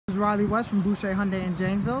Reilly West from Boucher Hyundai in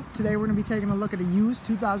Janesville. Today we're going to be taking a look at a used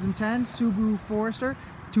 2010 Subaru Forester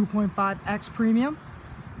 2.5X Premium.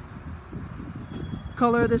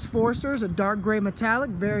 Color of this Forester is a dark gray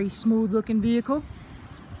metallic, very smooth looking vehicle.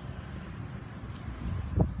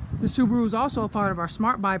 The Subaru is also a part of our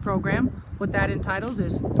Smart Buy program. What that entitles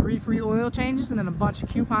is 3 free oil changes and then a bunch of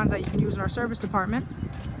coupons that you can use in our service department.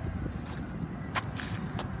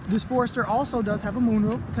 This Forester also does have a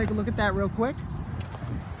moonroof. We'll take a look at that real quick.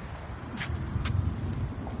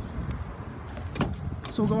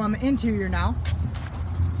 So we'll go on the interior now.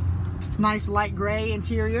 Nice light gray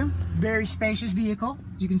interior, very spacious vehicle,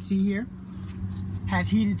 as you can see here. Has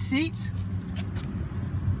heated seats,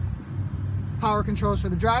 power controls for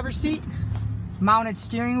the driver's seat, mounted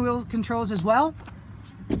steering wheel controls as well.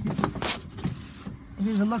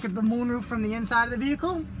 Here's a look at the moonroof from the inside of the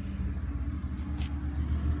vehicle.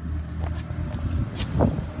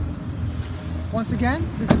 Once again,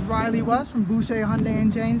 this is Reilly West from Boucher Hyundai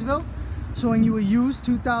in Janesville, showing you a used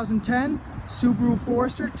 2010 Subaru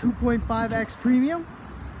Forester 2.5X Premium.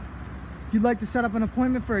 If you'd like to set up an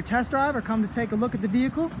appointment for a test drive or come to take a look at the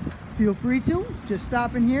vehicle, feel free to. Just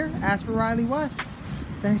stop in here, ask for Reilly West.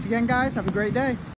 Thanks again, guys. Have a great day.